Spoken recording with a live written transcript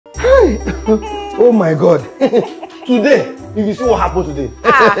Oh my God. Today, if you see what happened today.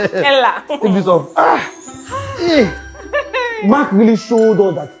 Ella. If you saw, Mark really showed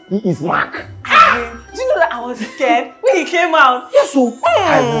us that he is Mark. Do you know that I was scared when he came out? Yes, so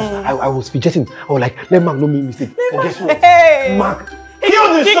I was fidgeting. I was like, let Mark know me mistake. But guess what? Mark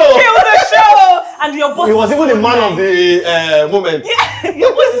killed the show. He killed the show. And your boss. He was even the man of the moment. Yeah,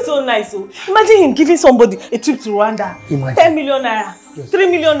 your boss is so nice. So imagine him giving somebody a trip to Rwanda. Imagine. 10 million naira, yes. 3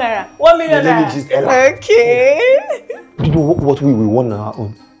 million naira, 1 million naira. Okay. Do you know what we won on our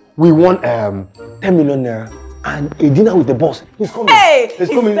own? We won 10 million naira and a dinner with the boss. He's coming. Hey, he's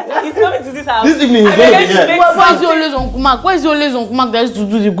coming to this house. This evening he's going to be here. Why is he always Uncle Mark? Why is he always Uncle Mark that used to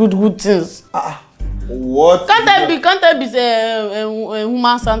do the good things? What? Can't I be a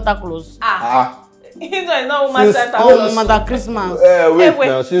woman Santa Claus? He's not woman Santa Claus. Mother Christmas. Wait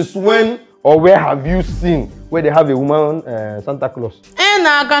now, since when or where have you seen where they have a woman Santa Claus?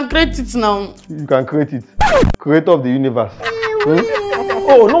 Now I can create it now. You can create it. Creator of the universe.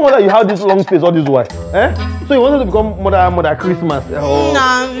 Oh, no wonder you have this long face all this while. So you wanted to become Mother Christmas. Oh.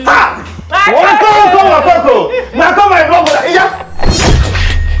 Nah. Come my brother.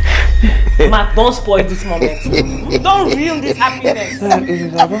 Mark, don't spoil this moment. Don't ruin this happiness.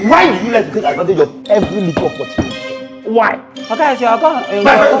 Why do you like to take advantage of every little opportunity? Why? Okay, so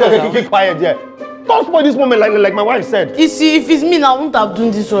keep quiet, yeah. Don't spoil this moment like my wife said. You see, if it's me now, I wouldn't have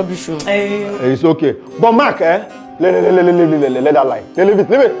done this rubbish. It's okay. But Mark, let that lie. Leave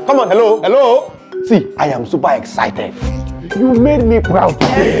it. Come on, hello. See, I am super excited. You made me proud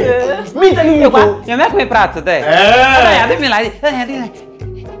today. Me telling you, you make me proud today. I didn't mean like my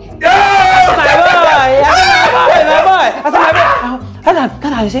boy.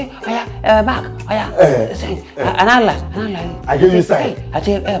 Can I say, Mark, and I gave you sign. I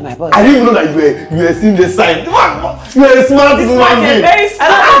said, my boy. I didn't even know that you were seeing this sign. You are a smart woman. Very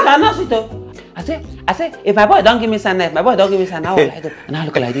smart. I said, if my boy don't give me sign, I will like it, and I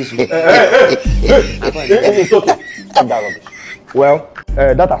look like this. It's okay. Well,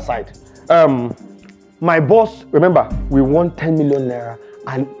 that aside, my boss, remember, we won 10 million naira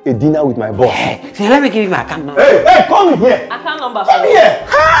and a dinner with my boss. So let me give you my account number. Hey, come here. Account number. Come here.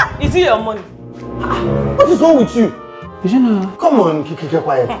 Is it your money? What is wrong with you? You know. Come on, keep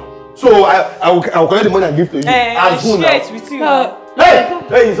quiet. So I'll collect the money and give to you. I'll share it with you.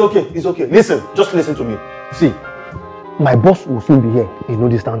 Hey, it's okay. Listen, just listen to me. See, my boss will soon be here in no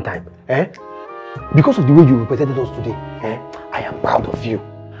distant time. Because of the way you represented us today, I am proud of you.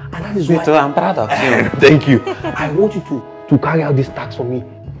 And that is why I'm proud of you. Thank you. I want you to carry out this task for me.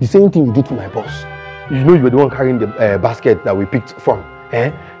 The same thing you did for my boss. You know you were the one carrying the basket that we picked from.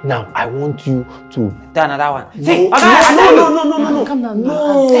 Now I want you to do another one. No. Come down.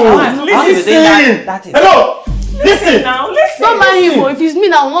 No. Listen. Hello. Listen. Now listen. Don't mind him. If it's me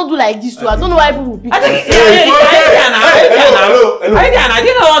now, I will not do like this too. I don't know why people pick. Hello. I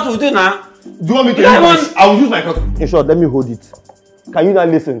didn't know what to do now. Do you want me to use I will use my cup. In short, let me hold it. Can you not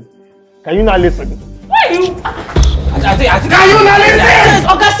listen? Why you? Can you not listen?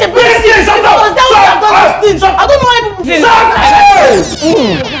 Okay, say listen. Shut up. I don't know why people say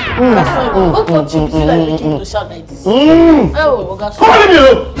don't touch him. Feel like making to shout like this. Come on, leave me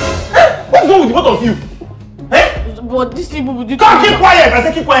alone. What's wrong with the both of you? But these people will do. Come, keep quiet. I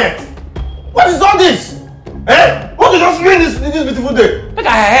say keep quiet. What is all this? What did you just ruin this beautiful day? Look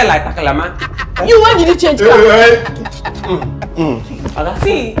at her hair like Takalama. You, when did you change car?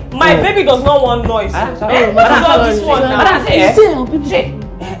 See, my baby does not want noise. What is all this one now? It's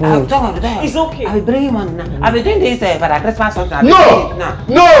okay. I will bring him on now. I will doing this for the Christmas something.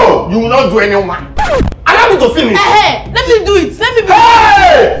 No, you will not do anyone. Allow me to finish. Let me do it. Let me be.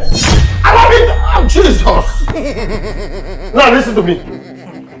 Allow me to... Jesus. Now listen to me.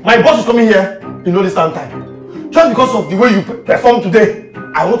 My boss is coming here in no distant time. Just because of the way you perform today,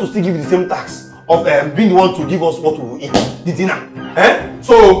 I want to still give you the same tax of being the one to give us what we will eat, the dinner.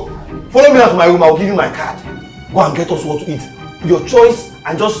 So, follow me out to my room. I will give you my card. Go and get us what to eat. Your choice,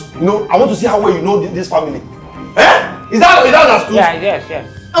 and just, I want to see how well you know this family. Is that understood? Yes. Okay,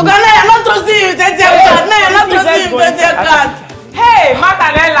 no, you're not trusting you. Take your card. No, you're not trusting you. Take your card. Hey,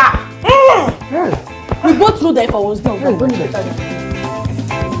 Matanella. We both know that if I was there, we would have done it.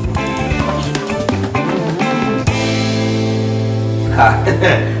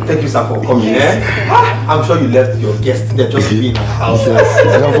 Thank you, sir, for coming. I'm sure you left your guest there just to be in our house.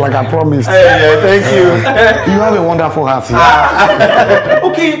 Just like I promised. Thank you. You have a wonderful house here.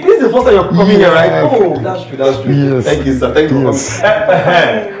 Okay, this is the first time you're coming here, right? Oh, that's true. Yes. Thank you, sir. Thank you for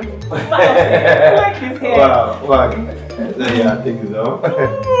coming. Wow. Yeah, thank you, sir.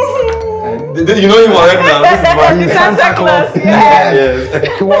 You know him already now. This is my He's Santa Claus.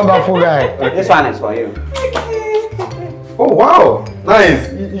 yes. Wonderful guy. This one is for you. Oh wow,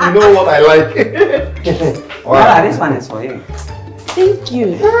 nice. You know what I like. Wow. This one is for you. Thank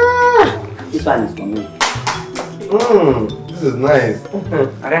you. This one is for me. This is nice.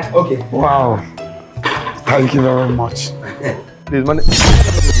 Okay. Wow. Thank you very much. This money.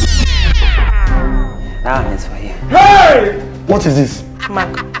 That one is for you. Hey! What is this?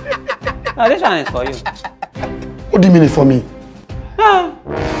 Mark. No, this one is for you. What do you mean it's for me? Ah.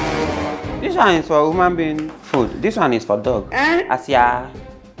 This one is for human being food. This one is for dog. As your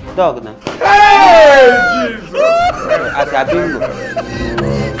dog now. Hey! Jesus! As your bingo.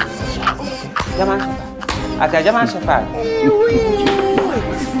 German Shepherd. As your German Shepherd.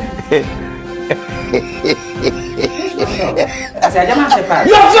 As your German Shepherd.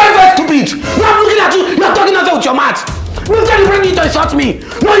 You're very, very stupid! I'm looking at you! You're talking out with your mouth! You said you brought me to insult me!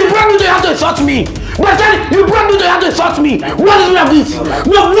 No, you brought me to have to insult me! But then you brought me to have to insult me! What is the meaning of this?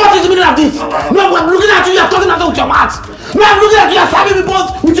 No, what is the meaning of this? No, I'm looking at you, you're talking out with your mouth! No, I'm looking at you, you're stabbing me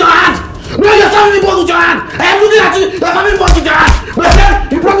both with your hand! No, you're stabbing me both with your hand! I am looking at you, you're stabbing me both with your hand! But then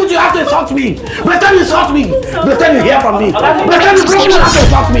you brought me to have to insult me! But then you insult me! But then you hear from me! But then you brought me to have to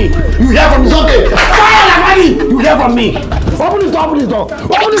insult me! You hear from me! It's okay! Fire like money! You hear from me! Open this door! Open this door!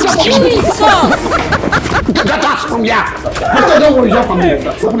 Open this door! Get out from here! Don't worry, hear from me!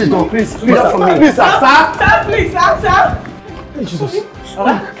 Open this door! Please, hear from me! Please, sir. Sir, please, sir. Hey, Jesus.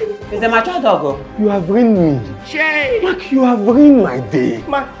 It's a mature dog. You have ruined me. Mark, you have ruined my day.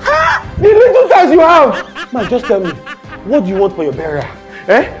 Mark. The little times you have. Mark, just tell me, what do you want for your burial?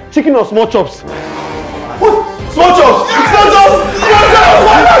 Eh? Chicken or small chops? What? Small chops! Small chops! Small chops!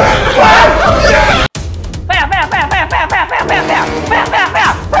 Fire!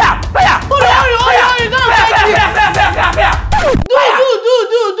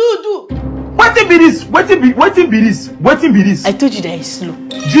 Do. Wetin be this? Wetin be this? I told you that he's slow.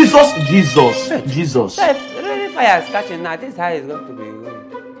 Jesus. Really fire is catching now. This is how it's going to be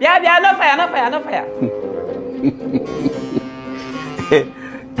going. Yeah, no fire.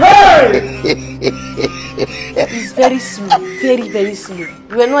 Hey! He's very slow. Very, very slow.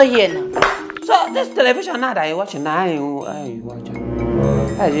 We're not here now. So this television now that you're watching now, how you watching?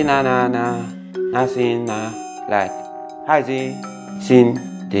 How is it now seeing like how is it seeing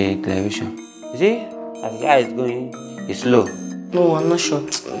the television? You see? As how it's going, it's slow. No, I'm not sure.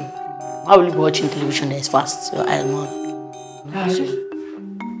 How will you be watching television that is fast? Your eyes not.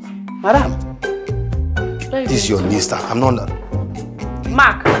 Madam. This is your list. I'm not.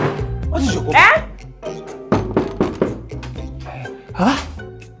 Mark. What is your problem? Eh?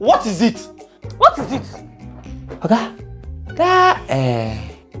 What is it? What is it? Okay. That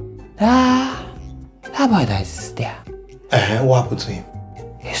boy that is there. What happened to him?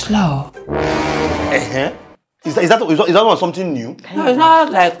 He's slow. Is that not something new? No, it's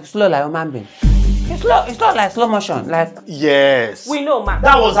not like slow like a human being. It's not like slow motion. Like Yes. We know, Mark.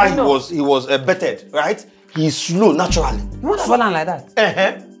 That was how he was bettered, right? He's slow naturally. you want to fall down like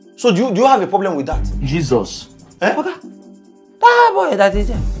that. So do you have a problem with that? Jesus. Okay. That boy that is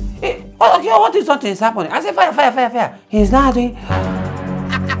there. Okay, what if something is happening? I say fire. He's not doing.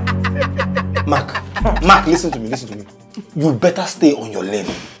 Mark, listen to me. You better stay on your lane.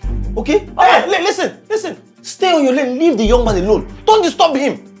 Okay? Hey, listen. Stay on your lane. Leave the young man alone. Don't disturb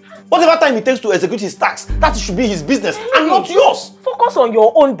him. Whatever time it takes to execute his tax, that should be his business and not yours. Focus on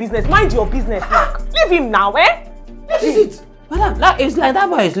your own business. Mind your business, Mark. Leave him now, eh? What is it? Madam, it's like that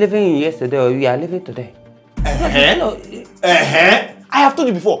boy is living yesterday or we are living today. I have told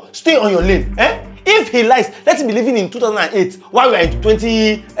you before, stay on your lane. If he lies, let him be living in 2008 while we are in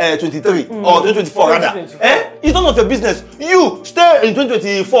 2023 or 2024 rather. It's none of your business. You stay in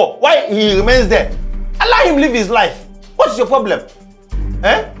 2024 while he remains there. Allow him live his life. What is your problem?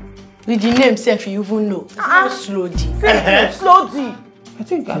 With the name self, you even know. Slow D. Slow D. I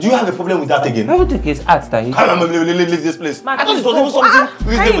think. Do you have a problem with that again? I don't think it's art that he. Come on, leave this place. Mark, I thought it was even something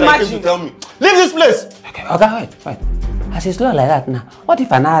reasonable like him to tell me. Leave this place. Okay, wait. As he's slow like that now, what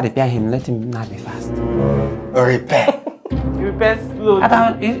if I now repair him, let him not be fast? Repair. You repair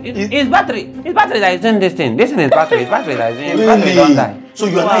slowly. His battery that is doing this thing. This is his battery that is doing. His battery don't die. So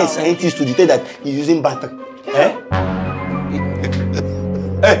you are not a scientist to detect that he's using battery?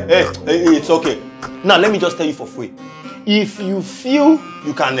 Hey, it's okay. Now let me just tell you for free. If you feel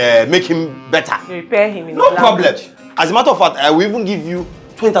you can make him better, You repair him in no problem. As a matter of fact, I will even give you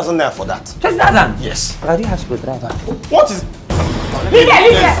 20,000 naira for that. 20,000? Yes. I already have screwdriver. What is? Leave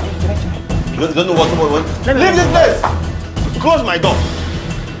here. You don't know what? Leave this place. Close my door.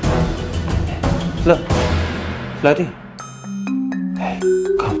 Slow. Slowly. Hey,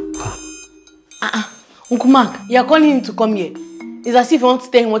 come. Uncle Mark, you're calling him to come here. It's as if you want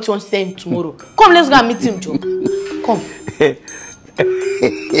to tell him what you want to tell him tomorrow. Come, let's go and meet him, Joe. Come.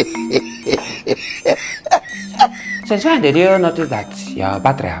 Since when did you notice that your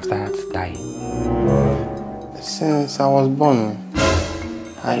battery have started dying? Since I was born,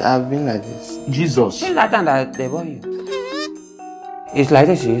 I've been like this. Jesus. Since that time that they born you. It's like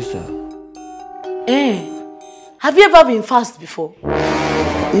this you used to. Have you ever been fast before?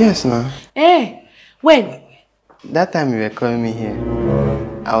 Yes, no. When? That time you were calling me here,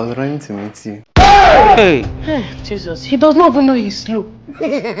 I was running to meet you. Hey! Jesus, he does not even know he's slow.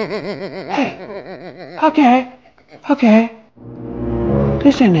 Okay.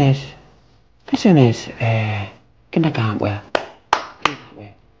 Listen is, kindergarten where?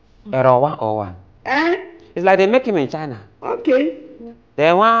 Error 101. It's like they make him in China. Okay.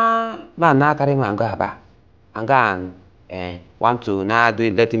 They want man now carry him and go about. And go and want to now do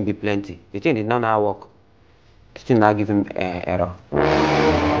it, let him be plenty. The thing did not now work. The thing now give him error.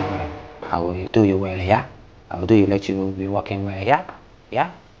 I will do you well, yeah? I will do you, let you be working well, yeah?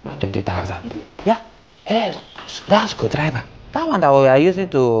 Yeah? 20,000. Yeah? Yes, that's good driver. That one that we are using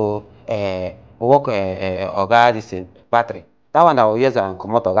to work Oga this battery. That one that we use and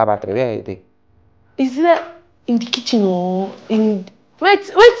come out Oga battery, where is it? Is that in the kitchen or in...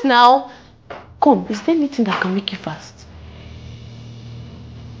 Wait now. Come, is there anything that can make you fast?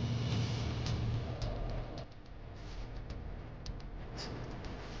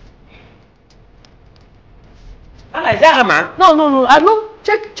 Is that man? No. I don't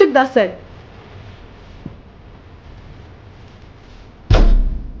check that side.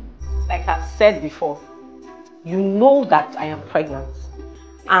 Like I said before, you know that I am pregnant.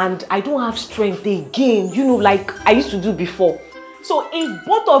 And I don't have strength again, you know, like I used to do before. So if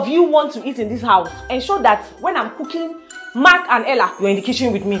both of you want to eat in this house, ensure that when I'm cooking, Mark and Ella, you're in the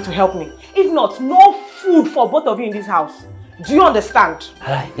kitchen with me to help me. If not, no food for both of you in this house. Do you understand?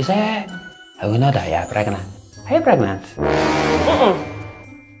 Is that... I will know that you are pregnant. Are you pregnant?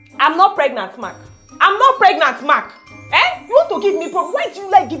 I'm not pregnant, Mark. I'm not pregnant, Mark. You want to give me problem? Why do you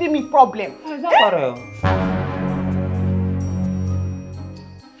like giving me problem? Is that for real?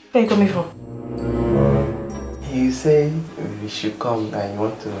 Where are you coming from? You said we should come and you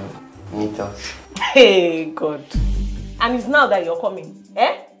want to meet us. Hey, God. And it's now that you're coming.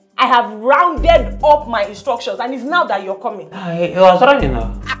 I have rounded up my instructions and it's now that you're coming. It was running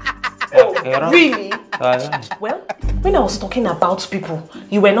now. Really? Well, when I was talking about people,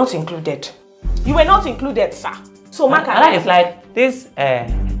 you were not included. You were not included, sir. So, Mark and I... It's like this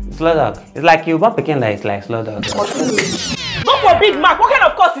slow dog. It's like you want picking like slow dog. Don't forbid, Mark. What kind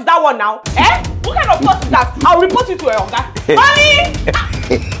of course is that one now? What kind of course is that? I'll report you to a Oga. Honey!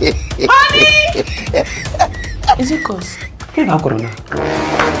 Honey! Is it cause? Honey!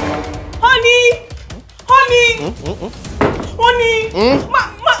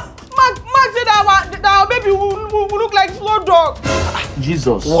 Mark said that our baby will look like slow dog.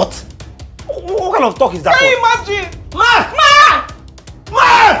 Jesus. What? What kind of talk is that? Can you imagine? Mark!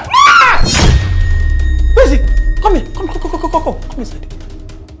 Where is he? Come here. Come inside.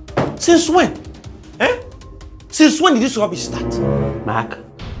 Since when? Since when did this rubbish start? Mark?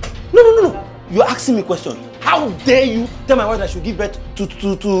 No. You're asking me a question. How dare you tell my wife that she'll give birth to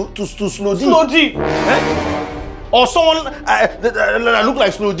Slow D? Slow D. Or someone that look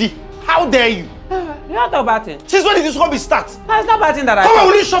like Slow D. How dare you? You're not about it. Since when did this rubbish start? It's not about it that I... Come on,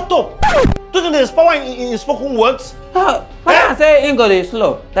 will you shut up? Don't you know there's power in spoken words? When I say English is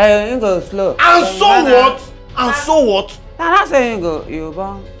slow, that English is slow. And so what? And so what? I'm not saying English, you're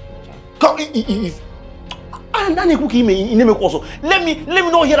born. Come, let me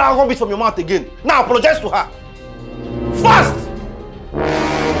not hear that rubbish from your mouth again. Now apologize to her. Fast!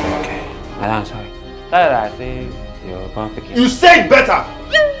 Okay, I'm sorry. That I say you're born picking. You say it better.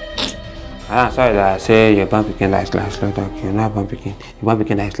 I'm sorry that I say you're born picking like slow dog. You're not born picking. You're born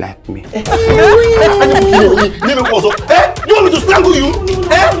picking like me. You want me to strangle you?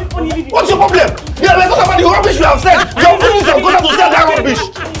 What's your problem? Yeah, let's talk about the rubbish you have said. You're going to say that rubbish.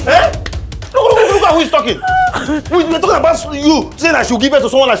 Look at who is talking. We're talking about you saying I should give birth to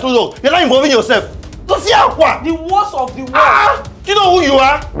someone like Slow Dog. You're not involving yourself. Don't see how what? The worst of the worst. Do you know who you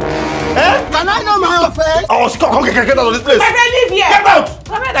are? Can I know my own face? Oh, come, get out of this place. My friend, leave here. Get out.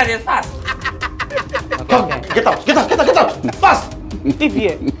 Come here, that is fast. Come, get out. Fast. Leave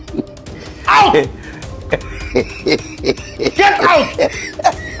here. Out. Get out.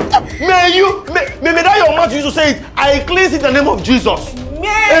 May that your mouth used to say it. I cleanse in the name of Jesus.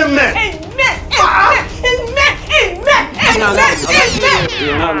 Amen.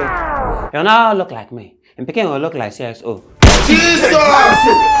 You now look like me. And Peking will look like CSO. Jesus!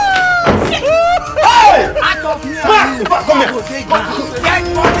 Hey! Come here. Get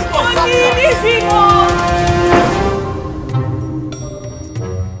money for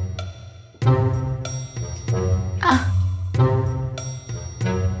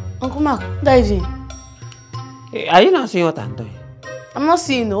Uncle Mark, what are you doing? Are you not seeing what I'm doing? I'm not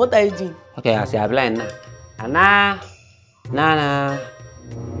seeing. No. What are you doing? Okay, I see I'm blind now. Anna.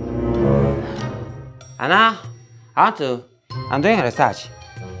 Anna, I'm doing research.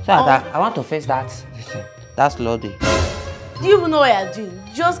 So I want to face that loading. Do you even know what you're doing?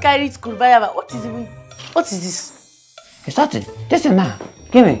 You just carry it cool via. What is this? It's nothing. Listen now.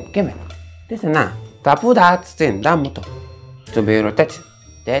 Give me. Listen now. To put that motor to be rotating.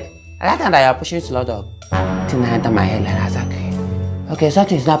 Then, at that time that you're pushing slow dog, thing enter my head like that. Okay,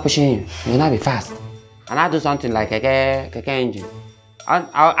 something is not pushing you. You will not be fast. And I do something like a engine.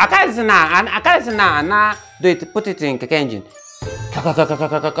 I can't listen now. I can't listen now. And now do it. Put it in keke engine.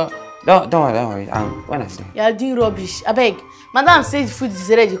 Don't worry. When I say You're doing rubbish. I beg. Madam said the food is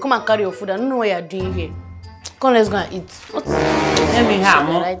ready. Come and carry your food. I don't know what you're doing here. Come, let's go and eat. What? Let me have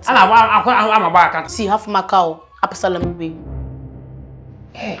more. I'm about to See, half my cow. Absalom, baby.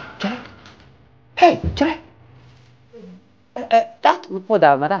 Hey, Jack. That for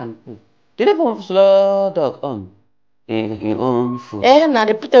that, madam. Did they put slow dog on in own food? Now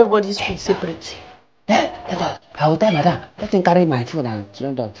they put everybody's food separate. I will tell madam, let him carry my food and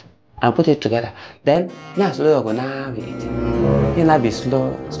slow dog and put it together. Then, now slow dog will now be eating. He'll not be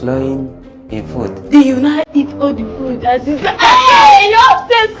slowing in food. Do you not eat all the food? Hey, you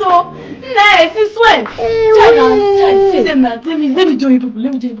upset so? Nice, this one. See them now. Let me join you people.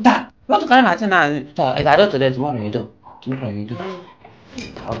 Let me join you people. Dad, you want to carry my thing now? So, if I do today, tomorrow you do.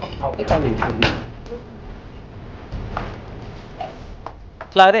 I'll pick up in food.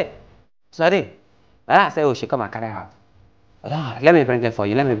 Slowly. I say, oh, she come and carry her. Let me bring it for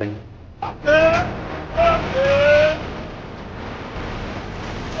you. Let me bring it.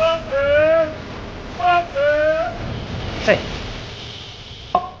 Say.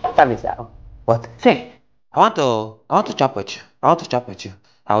 What? Say. I want to chop with you. I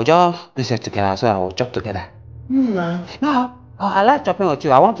will just mix it together, so I will chop together. No, I like chopping with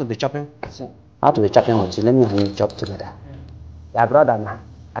you. I want to be chopping. I want to be chopping with you. Let me and you chop together. You're brother now.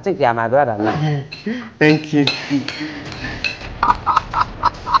 I think you're my brother now. Thank you.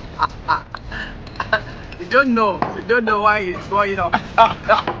 You don't know why it's going on.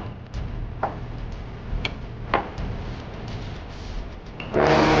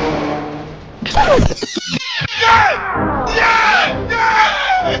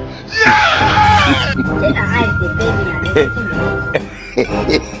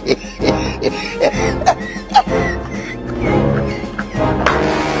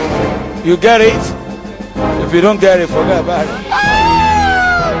 You get it? If you don't get it, forget about it.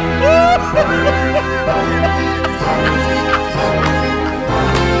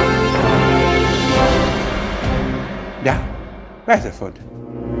 Yeah. Where's the food?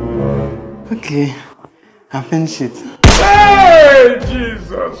 Okay, I finished it. Hey,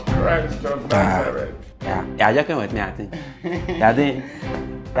 Jesus Christ of Nazareth. Yeah, you're joking with me, I think. You're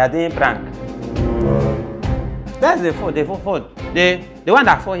doing prank. Where's the food? The food. The one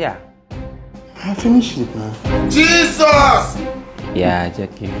that fall here. I finished it now. Jesus! Yeah,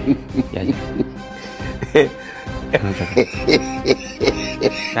 joking. Yeah, joking. I'm joking.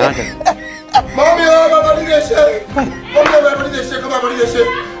 Mommy, oh, my body is shake. Mommy, my body is shake. My body is shake.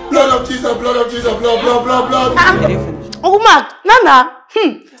 Blood of Jesus, blood. Did you finish? Uncle Mark, Nana.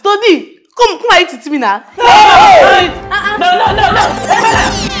 Study. Come and eat it to me now. No.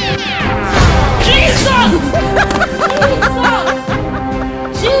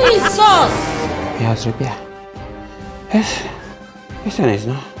 Jesus! Yes, repair. Yes. This one is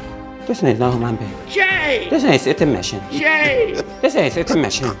not human being. Jay! This one is eating machine. Jay! This one is eating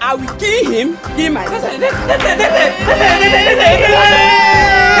machine. I will kill him. Kill myself.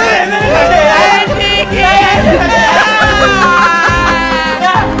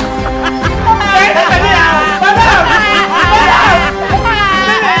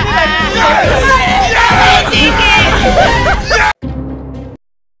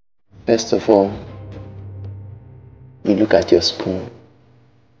 First of all, you look at your spoon.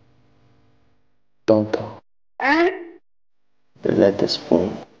 Don't talk. Let the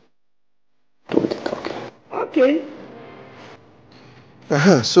spoon do the talking. Okay.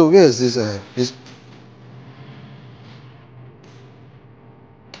 So where is this?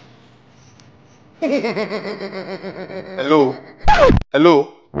 Hello?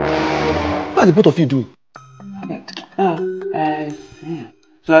 What are the both of you doing?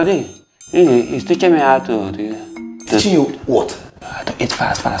 Slowly. He's teaching me how to Teaching you what? to eat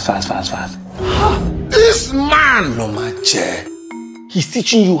fast. This man! No, my chair. He's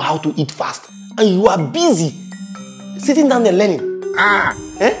teaching you how to eat fast. And you are busy sitting down there learning.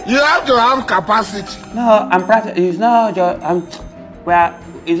 You have to have capacity. No, I'm practicing. It's not just. Well,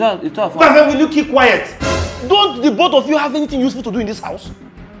 it's not. It's not. My friend, will you keep quiet? Don't the both of you have anything useful to do in this house?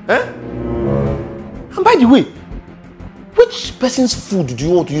 And by the way, which person's food do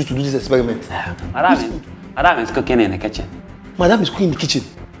you want to use to do this experiment? Madam is cooking in the kitchen. Madam is cooking in the kitchen.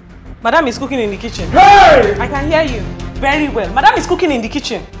 Madam is cooking in the kitchen. Hey! I can hear you very well. Madam is cooking in the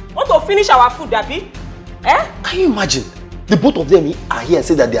kitchen. Want to finish our food, Abby? Can you imagine? The both of them are here and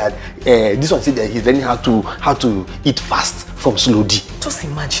say that they are. This one said that he's learning how to eat fast from slow D. Just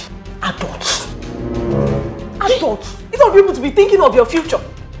imagine, adults. Adults. You don't be able to be thinking of your future.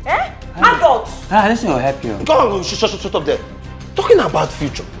 Adults. This will help you. Come on, shut up there. Talking about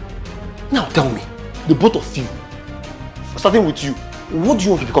future. Now tell me, the both of you, starting with you, what do you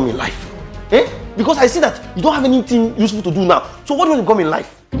want to become in life? Because I see that you don't have anything useful to do now. So what do you want to become in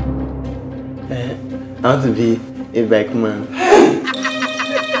life? I want to be a bike man.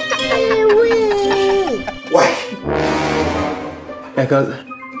 Why? Because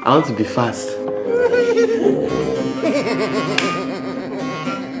I want to be fast.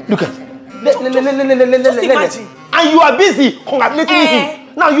 Look at. Just imagine. And you are busy congratulating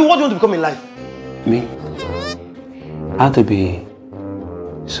him. Now you, what do you want to become in life? Me? I want to be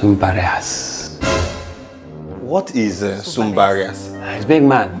Sumbarias. What is Sumbarias? He's big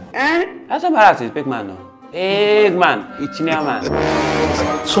man. Sumbarias is big man, no? Big man. It's near man.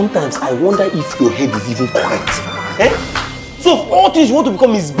 Sometimes I wonder if your head is even correct. So if all things you want to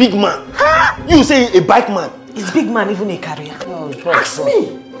become is big man, you say a bike man. Is big man even a career? Ask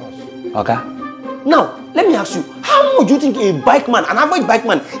me. Okay. Now, let me ask you, how much do you think a bike man, an average bike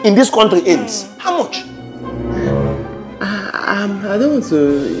man in this country earns? How much? I don't want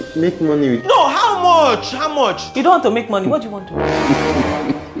to make money with. No, how much? How much? You don't want to make money. What do you want to do?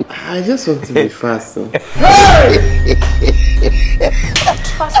 I just want to be fast. So. Hey!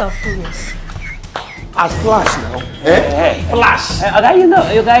 Fast and furious. As Flash now. Hey. Flash. Okay, you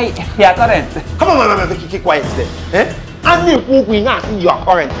are correct. Come on, keep quiet there. And you are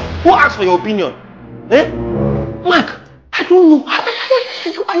current. Who asked for your opinion? Mark, I don't know.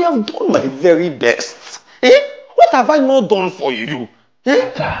 I have done my very best. What have I not done for you?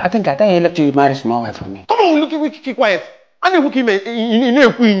 I think I let you marry small wife for me. Come on, look, keep quiet. And you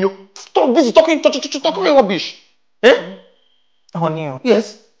stop busy talking rubbish. Honey.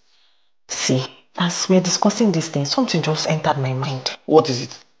 Yes. See, as we're discussing this thing, something just entered my mind. What is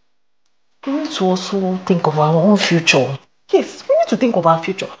it? We need to also think of our own future. Yes, we need to think of our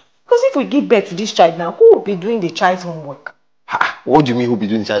future. Because if we give birth to this child now, who will be doing the child's homework? What do you mean who will be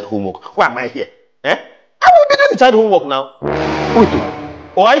doing the child homework? Why am I here? I will be doing the child homework now. Wait,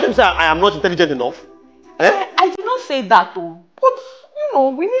 or are you going to say I am not intelligent enough? I did not say that though. But,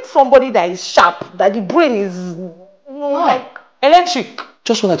 we need somebody that is sharp, that the brain is like electric.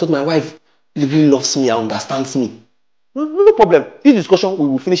 Just when I told my wife, he really loves me and understands me. No problem. This discussion, we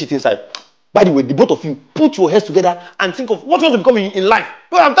will finish it inside. By the way, the both of you, put your heads together and think of what you want to become in life.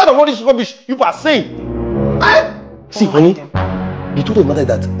 Because I'm tired of all this rubbish you are saying. See, honey, the truth of the matter is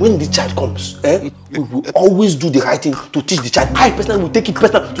that when this child comes, we will always do the right thing to teach the child. I personally will take it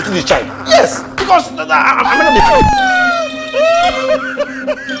personal to teach the child. Yes, because I'm not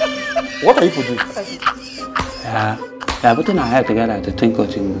the What are you doing? Yeah, putting our head together to think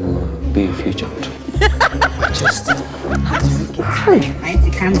what will be in future. Just.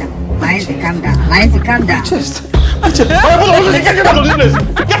 Calm down. Just. Get out of this place.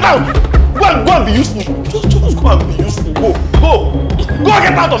 Get out. Go and be useful. Just go and be useful. Go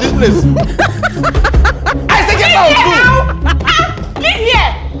get out of this place. I say get out. Leave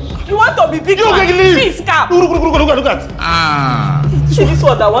here. You want to be big man? Leave. Please come. Look at. See this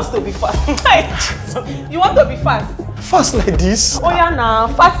one that wants to be fast. You want to be fast? Fast like this? Oh yeah, now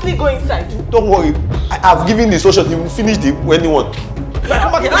fastly go inside. Don't worry. I've given the instruction. You will finish when you want.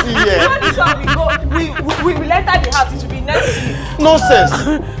 Come back and see here. This one we go. We will enter the house. It will be next week. Nonsense.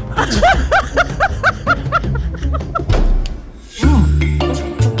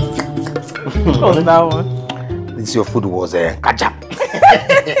 What was that one? This your food was kajap.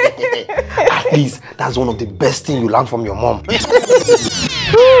 At least that's one of the best things you learn from your mom.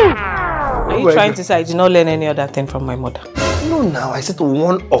 Are you trying to say I did not learn any other thing from my mother? No, now I said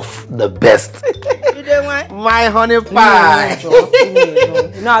one of the best. My honey pie.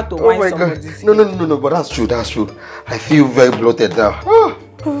 You know how to wine somebody. No, but that's true. I feel very bloated now.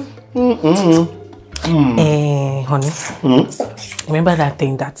 Honey, remember that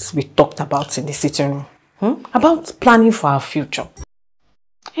thing that we talked about in the sitting room? About planning for our future.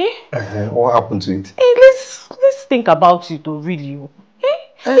 What happened to it? Hey, let's think about it, though, really.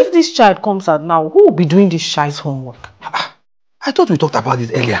 If this child comes out now, who will be doing this child's homework? I thought we talked about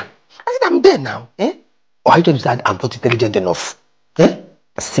this earlier. I said I'm there now. Or are you trying to say I'm not intelligent enough?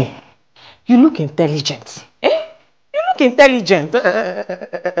 See, you look intelligent. You look intelligent.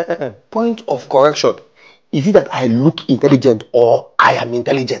 Point of correction. Is it that I look intelligent or I am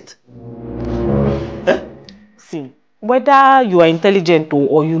intelligent? See, whether you are intelligent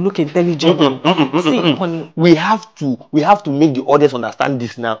or you look intelligent, see, honey. We have to make the audience understand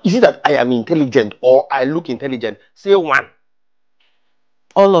this now. Is it that I am intelligent or I look intelligent? Say one.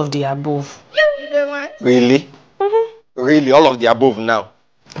 All of the above. Really? Really, all of the above now.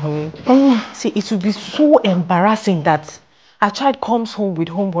 See, it would be so embarrassing that a child comes home with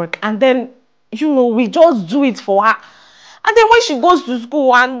homework and then, we just do it for her. And then when she goes to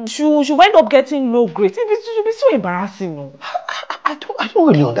school and she'll end up getting low grades, it will be so embarrassing. I don't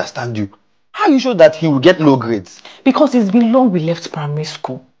really understand you. How are you sure that he will get low grades? Because it's been long we left primary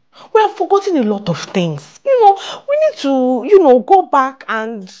school. We have forgotten a lot of things. We need to, go back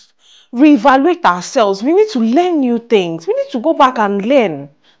and reevaluate ourselves. We need to learn new things. We need to go back and learn.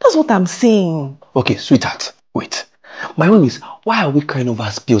 That's what I'm saying. Okay, sweetheart, wait. My own is, why are we crying over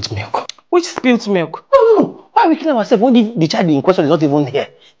spilled milk? Which spilled milk? No. Why are we killing ourselves when the child in question is not even here?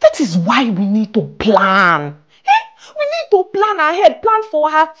 That is why we need to plan. We need to plan ahead, plan for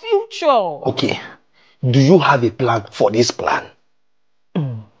her future. Okay. Do you have a plan for this plan?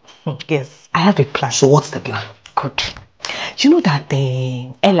 Yes, I have a plan. So what's the plan? Good. You know that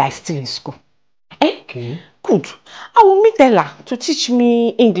Ella is still in school. Okay. Good. I will meet Ella to teach me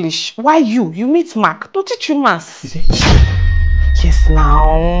English. Why you meet Mark to teach you maths. Is it? Yes,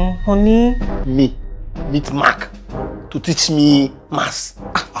 now, honey. Me meet Mark to teach me maths.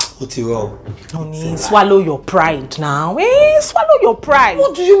 What's it wrong? Honey, swallow your pride now. Swallow your pride.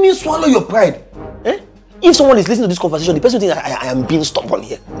 What do you mean swallow your pride? If someone is listening to this conversation, the person thinks I am being stubborn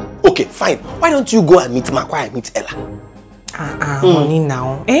here. Okay, fine. Why don't you go and meet Mark? Why I meet Ella? Honey,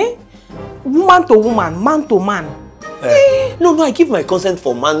 now. Woman to woman, man to man. No, I give my consent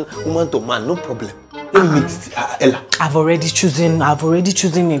for woman to man, no problem. Let me meet Ella. I've already chosen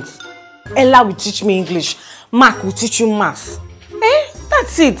it. Ella will teach me English. Mark will teach you maths.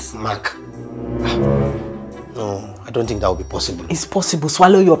 That's it. Mark. No, I don't think that will be possible. It's possible.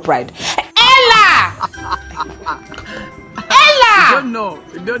 Swallow your pride. Ella! Ella!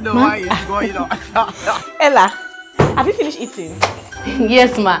 You don't know why it's going on. Ella, have you finished eating?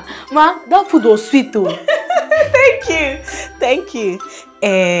 Yes, ma. Ma, that food was sweet too. Thank you.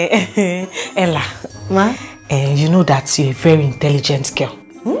 Ella. Ma? You know that you're a very intelligent girl.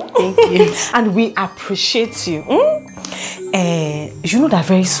 Thank you. And we appreciate you. You know that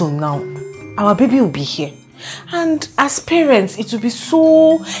very soon now, our baby will be here. And as parents, it will be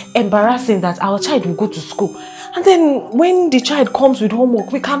so embarrassing that our child will go to school. And then when the child comes with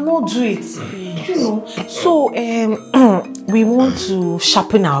homework, we cannot do it. So we want to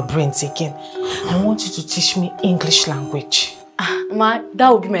sharpen our brains again. I want you to teach me English language. Ma,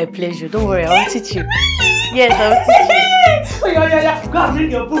 that would be my pleasure. Don't worry, I will teach you. Yes, I will teach you. Oh, yeah. Go and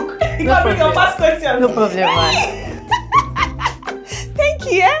bring your book. Go and bring your past questions. No problem, ma. Thank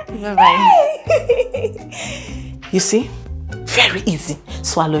you. Bye-bye. You see? Very easy.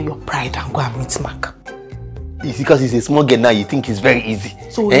 Swallow your pride and go and meet Mark. It's because he's a small girl now, you think it's very easy.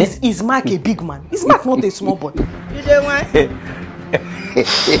 So is Mark a big man? Is Mark not a small boy? You don't want?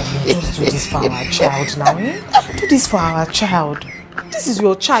 Just do this for our child now. Do this for our child. This is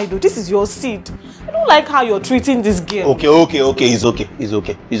your child. This is your seed. I don't like how you're treating this girl. Okay. It's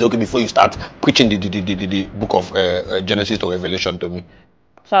okay before you start preaching the book of Genesis to Revelation to me.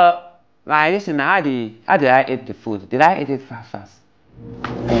 So, listen, how did I eat the food? Did I eat it fast?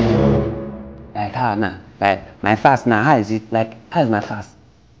 Like how now? Like my fast now, how is it? Like, how is my fast?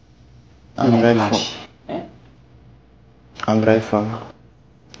 I'm very full. I'm very full.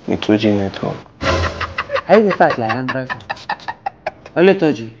 We told you network. How is it fast like I'm driving? Only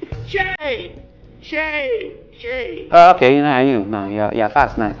told you. Shay. Oh, okay, you're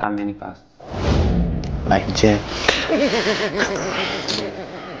fast now. How many fast? Like Jen.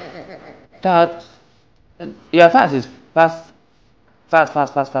 That your fast is fast. How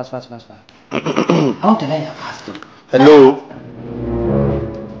to learn your fast too? Hello.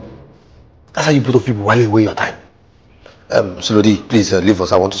 That's how you both of people while away your time. Slody, please leave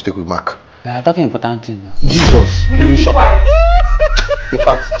us. I want to speak with Mark. We are talking important things now. Jesus, you shut up. In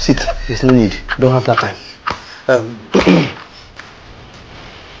fact, sit. There's no need. Don't have that time.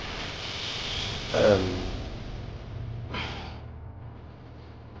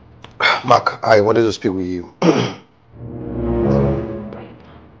 Mark, I wanted to speak with you.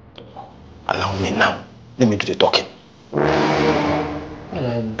 Let me do the talking.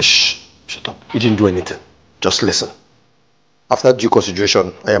 Shh, shut up. You didn't do anything. Just listen. After due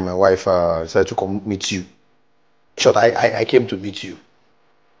consideration, I and my wife decided to come meet you. Short, I came to meet you.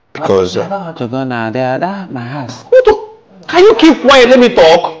 Because... I don't want to go now. That's my house. Can you keep quiet? Let me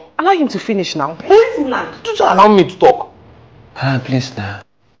talk. Allow him to finish now. Just allow me to talk. Please now.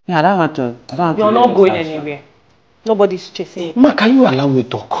 Yeah, I don't want to. You're not going anywhere. Nobody's chasing you. Ma, can you allow me to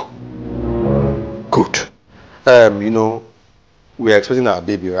talk? Good. You know, we are expecting our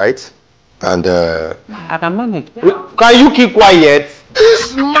baby, right? And I can manage. can you keep quiet?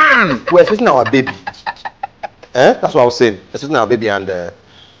 This man! We're expecting our baby. That's what I was saying. We're expecting our baby, and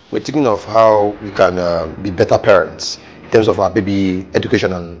we're thinking of how we can be better parents in terms of our baby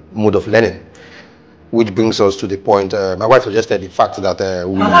education and mode of learning. Which brings us to the point, my wife suggested the fact that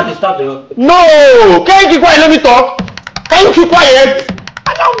we... No! Can you keep quiet? Let me talk! Can you keep quiet?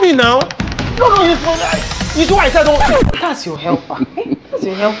 Allow me now! No, it's not right. You see why I said don't... That's your helper. That's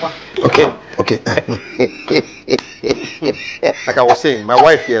your helper. Okay. Like I was saying, my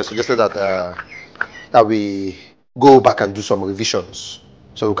wife here suggested that we go back and do some revisions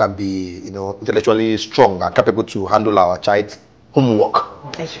so we can be, you know, intellectually strong and capable to handle our child's homework.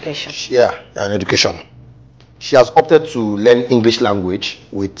 Education. Yeah, and education. She has opted to learn English language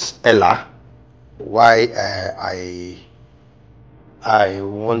with Ella. Why I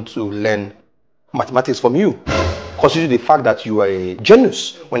want to learn mathematics from you. Consider the fact that you are a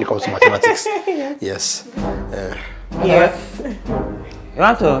genius when it comes to mathematics. Yes. Yes. You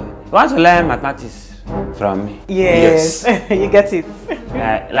want to learn mathematics from me? Yes. You get it.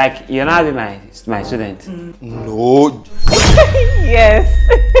 Like you're not be my student. No. Yes.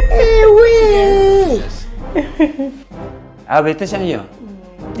 I'll be teaching you.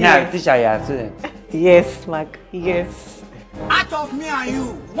 Yeah, teacher, you are student. Yes, Mark. Yes. Out of me and you,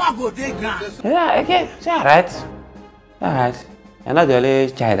 what go take ground? Yeah, okay. It's alright. Alright. You're not the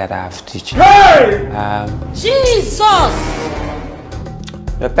only child that I have to teach. Hey! Jesus!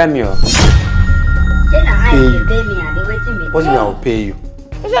 You pay me. What do you mean I'll pay you?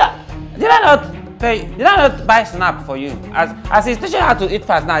 Did I not buy snap for you? As he's teaching you how to eat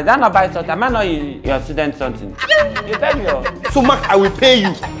fast now, did I not buy something? Am I not your student something? You pay me. So Mark, I will pay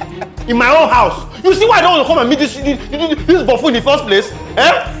you. In my own house. You see why I don't want to come and meet this buffoon in the first place?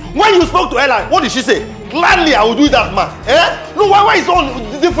 When you spoke to Ella, what did she say? Gladly I will do that, man. No, why is your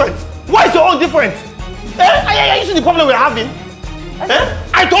own different? Why is your own different? You see the problem we're having?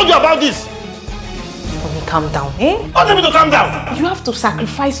 I told you about this. Calm down, Don't tell me to calm down. You have to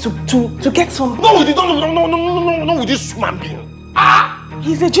sacrifice to get some... No, with this human being.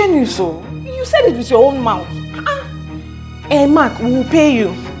 He's a genius, so you said it with your own mouth. Mark, we will pay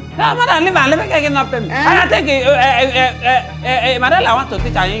you. No, madam, let me get enough payment. I think Madela wants to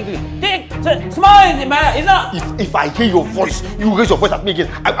teach her English. Small is not... If I hear your voice, you raise your voice at me again.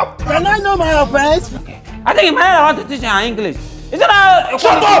 Can I know my offense? Okay. I think Madela wants to teach her English. Is it not...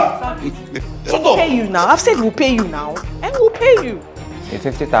 Shut up! Shut up! We'll pay you now. I've said we'll pay you now. And we'll pay you.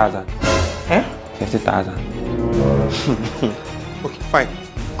 50,000. 50,000. Okay, fine.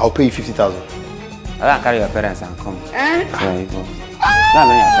 I'll pay you 50,000. I don't carry your parents and come. There you go. Don't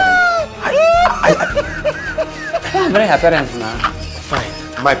bring your parents. Don't bring your parents now. Fine.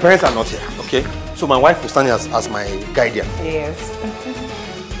 My parents are not here, okay? So my wife will stand here as my guardian. Yes.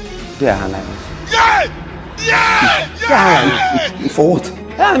 Do your hand like this. Yeah! For what?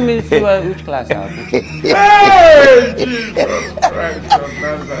 Let me see which class you are. Hey! Jesus Christ of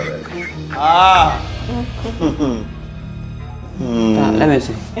Nazareth.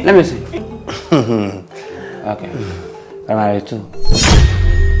 Let me see. Okay. Primary 2.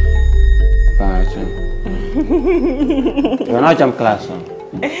 You're not jump class, huh?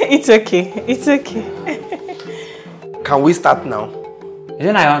 It's okay. Can we start now? Is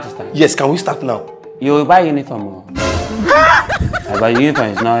it now you want to start? Yes, can we start now? You will buy uniform. But uniform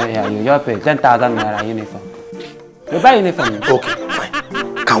is not here. You just pay 10,000 naira uniform. You buy uniform. Okay, fine.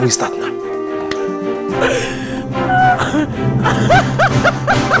 Can we start now?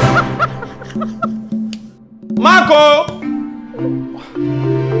 Marco!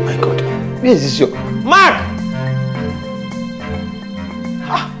 My God, where is this your... Mark!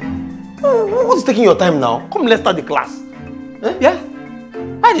 What's taking your time now? Come, let's start the class. Yeah?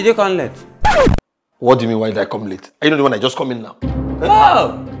 Why did you come late? What do you mean, why did I come late? Are you not the one that just come in now?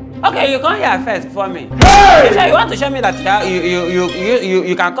 Oh! Okay, you come here first before me. Hey! You want to show me that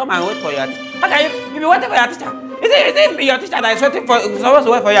you can come and wait for your teacher. Okay, you be waiting for your teacher. Is it your teacher that is waiting for supposed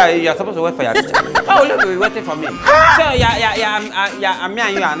to wait for you? You're supposed to wait for your teacher. Why will you be waiting for me? So me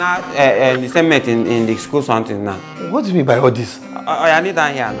and you are now the same mate in the school something now. What do you mean by all this? I need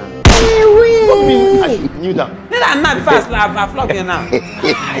that here now. What do you mean I should kneel down? I'm not fast. I flog you now.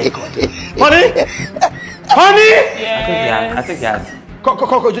 Honey? Honey? I think he has.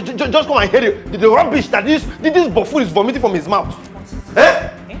 Just come and hear the rubbish that this buffoon is vomiting from his mouth. Eh?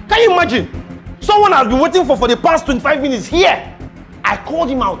 Can you imagine? Someone has been waiting for the past 25 minutes here. I called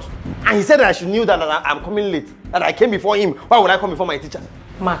him out and he said that I should kneel down, that I'm coming late, that I came before him. Why would I come before my teacher?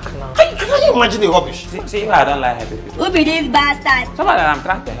 Mark now. Can you imagine the rubbish? See, I don't like helping people. Who be this bastard? Somebody that I'm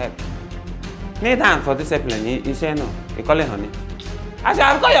trying to help. Kneel down for discipline. He say no. He call it honey. I said,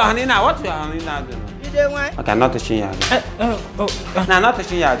 I've got your honey now. What's your honey now doing? Okay, I'm not touching you again. No, I'm not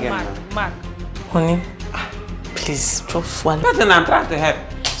touching you again. Mark. Honey, please, just swallow. Listen, I'm trying to help.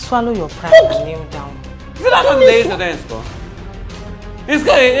 Swallow your pride and kneel down. Is that what they used to do in school? It's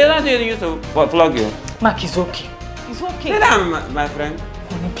good. It's not they used to flog you. Mark is okay. It's okay. Sit down, my friend.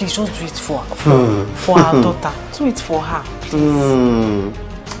 Honey, please just do it for our daughter. Do it for her, please.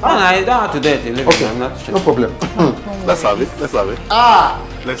 Oh, no, you don't have to do it. Okay, I'm not sure. no problem. Let's have it. Let's have it.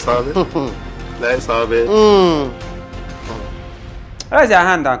 Let's have it. Let's have it. Raise your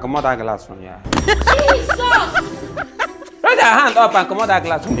hand and come out that glass from your eye. Jesus! Raise your hand up and come out that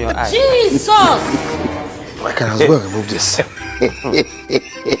glass from your eye. Jesus! I can as well remove this.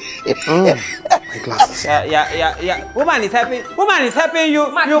 My glasses. Yeah. Woman is helping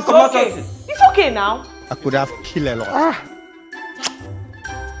you. Mark, You it's come out okay. something. It's okay now. I could have killed a lot.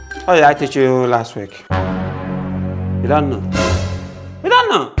 Oh, yeah, I teach you last week. You don't know. You don't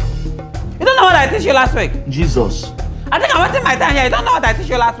know. You don't know what I teach you last week. Jesus. I think I'm wasting my time here. You don't know what I teach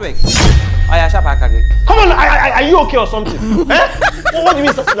you last week. Oh, yeah, Shapakagi. Come on, are you okay or something? Eh? What do you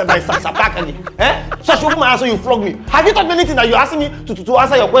mean Shapakagi? Eh? So I should open my answer, you flog me. Have you taught me anything that you're asking me to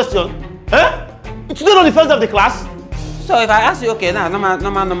answer your question? Eh? Today not the first day of the class? So if I ask you, okay, now, now,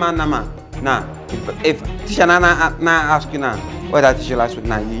 if teacher Nana ask you now, what I teach you last week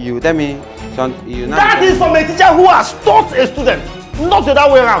now, you tell me something. That is from a teacher who has taught a student, not the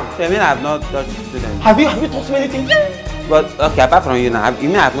other way around. So I mean I have not taught students. Have you taught me anything? But okay, apart from you now, you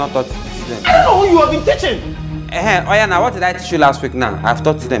mean I have not taught students? I don't know who you have been teaching. Oh yeah, now what did I teach you last week now? I've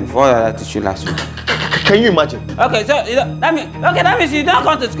taught them before I teach you last week. Can you imagine? Okay, so that means you don't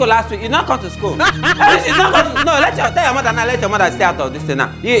come to school last week. You don't come to school. That means you don't come to, no, tell your mother now. Let your mother stay out of this thing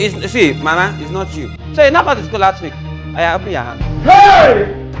now. See, Mama, it's not you. So you not come to school last week. I open your hand.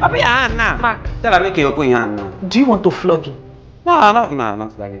 Hey! Open your hand now. Mark. Tell her make you open your hand now. Do you want to flog him? No,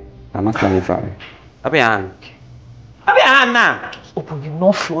 not like it. I'm not flowing for you. Open your hand. Open your hand now. Just open, you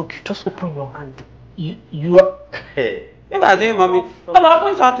not flog you. Just open your hand. You are. Hey. If I do, mommy, I'm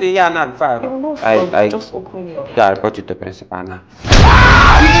open something here now before. I just open your hand. I report you to principal now.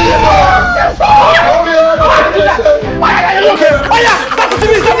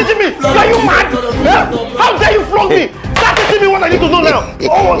 Stop teaching me! Are you mad? How dare you flog me? Stop teaching me what I need to know now!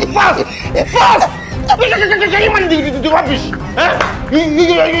 Oh, fast! Can you imagine the rubbish?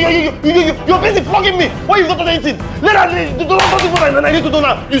 You're busy flogging me. Why you not done anything? Don't do what I need to do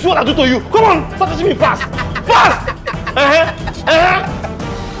now. You see what I do to you? Come on, start teaching me fast! Fast! Is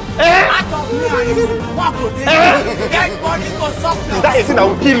that a thing that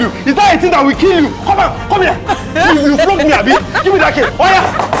will kill you? Is that a thing that will kill you? Come on, come here. You flogged me, Abi. Give me that kid. Oh yeah,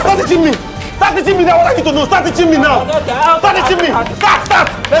 start teaching me. Start teaching me now what I need to know. Start teaching me now. Start teaching me. Start.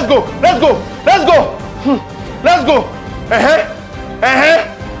 Let's go.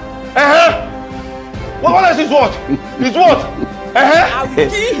 What else is what? Is what? I will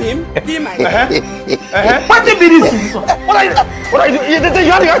kill him. Kill myself. What did this? What are you doing?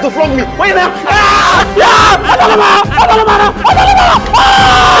 You have the right to flog me. What are you there? Ah!